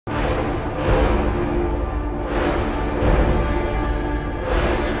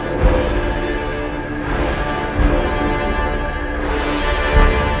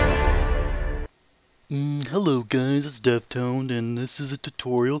Hello guys, it's Deftone, and this is a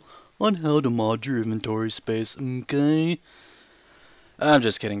tutorial on how to mod your inventory space, okay? I'm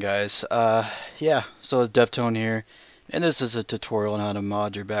just kidding guys. Yeah, so it's Deftone here, and this is a tutorial on how to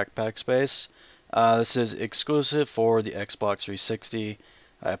mod your backpack space. This is exclusive for the Xbox 360.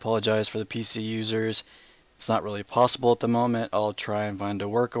 I apologize for the PC users. It's not really possible at the moment. I'll try and find a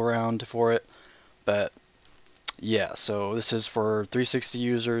workaround for it, but yeah, so this is for 360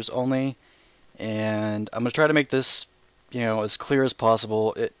 users only. And I'm going to try to make this, as clear as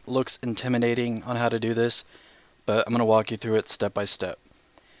possible. It looks intimidating on how to do this, but I'm going to walk you through it step by step.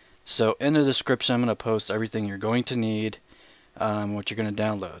 So in the description, I'm going to post everything you're going to need, what you're going to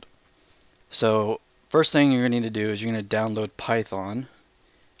download. So first thing you're going to need to do is you're going to download Python,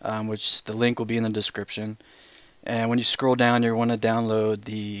 which the link will be in the description. And when you scroll down, you're going to download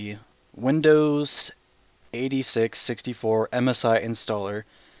the Windows 86/64 MSI installer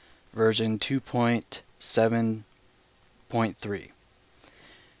version 2.7.3.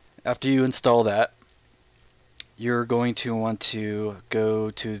 After you install that, you're going to want to go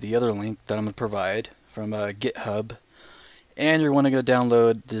to the other link that I'm going to provide from GitHub, and you're going to go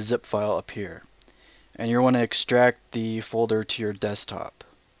download the zip file up here, and you're going to extract the folder to your desktop.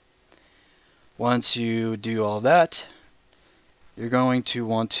 Once you do all that, you're going to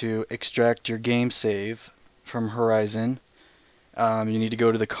want to extract your game save from Horizon. You need to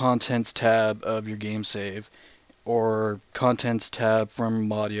go to the Contents tab of your game save, or Contents tab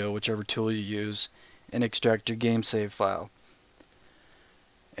from Audio, whichever tool you use, and extract your game save file.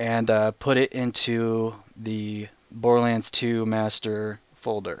 And put it into the Borderlands 2 master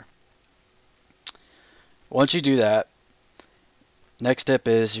folder. Once you do that, next step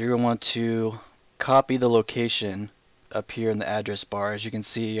is you're going to want to copy the location up here in the address bar. As you can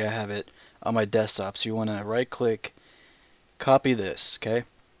see, I have it on my desktop, so you want to right click, copy this, okay?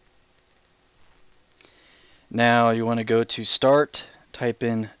 Now you want to go to Start, type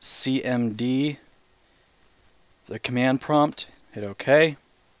in CMD, the command prompt, hit OK.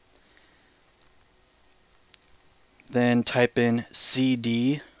 Then type in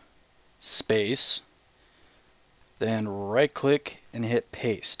CD space, then right click and hit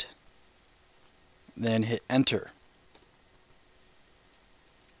paste. Then hit enter.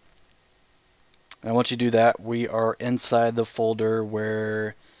 And once you do that, we are inside the folder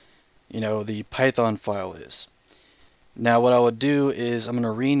where the Python file is. Now what I would do is I'm going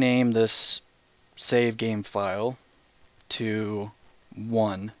to rename this save game file to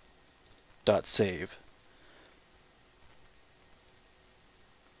 1.save.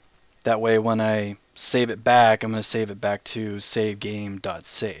 That way when I save it back, I'm going to save it back to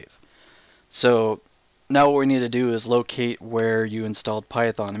savegame.save. So now what we need to do is locate where you installed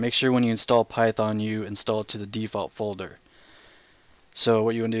Python, and make sure when you install Python you install it to the default folder. So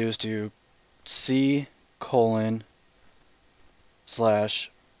what you want to do is do C:/Python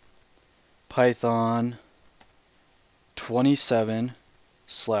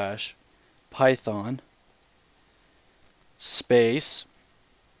 27/Python space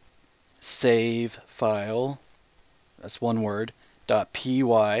save file, that's one word,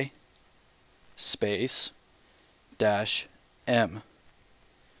 .py space -m.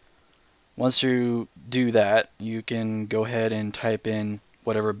 Once you do that, you can go ahead and type in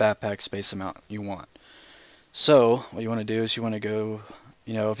whatever backpack space amount you want. So what you want to do is you want to go,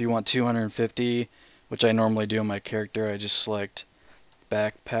 if you want 250, which I normally do on my character, I just select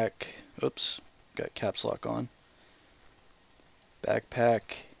backpack, oops, got caps lock on,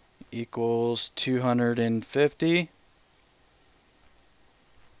 backpack equals 250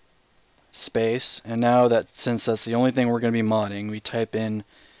 space, and now that since that's the only thing we're going to be modding, we type in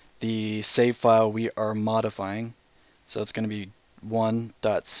the save file we are modifying, so it's going to be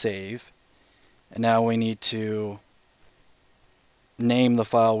 1.save, and now we need to name the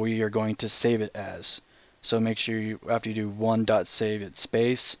file we are going to save it as. So make sure you, after you do 1.save, it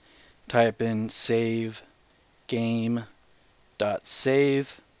space, type in save game.save,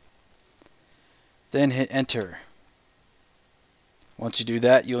 then hit enter. Once you do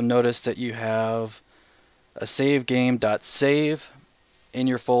that, you'll notice that you have a save game.save in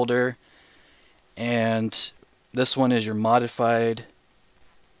your folder, and this one is your modified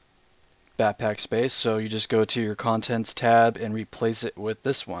backpack space, so you just go to your Contents tab and replace it with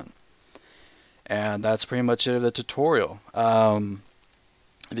this one. And that's pretty much it of the tutorial.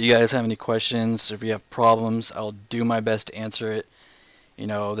 If you guys have any questions, if you have problems, I'll do my best to answer it.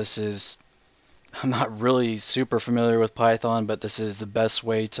 I'm not really super familiar with Python, but this is the best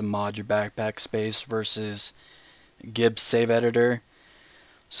way to mod your backpack space versus Gibbs Save Editor.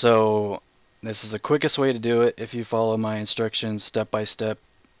 So this is the quickest way to do it if you follow my instructions step by step.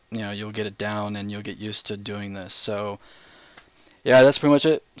 you'll get it down and you'll get used to doing this. So yeah, that's pretty much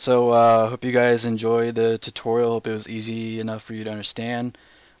it. So hope you guys enjoyed the tutorial. Hope it was easy enough for you to understand.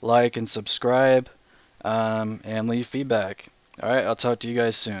 Like and subscribe, and leave feedback. Alright, I'll talk to you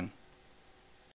guys soon.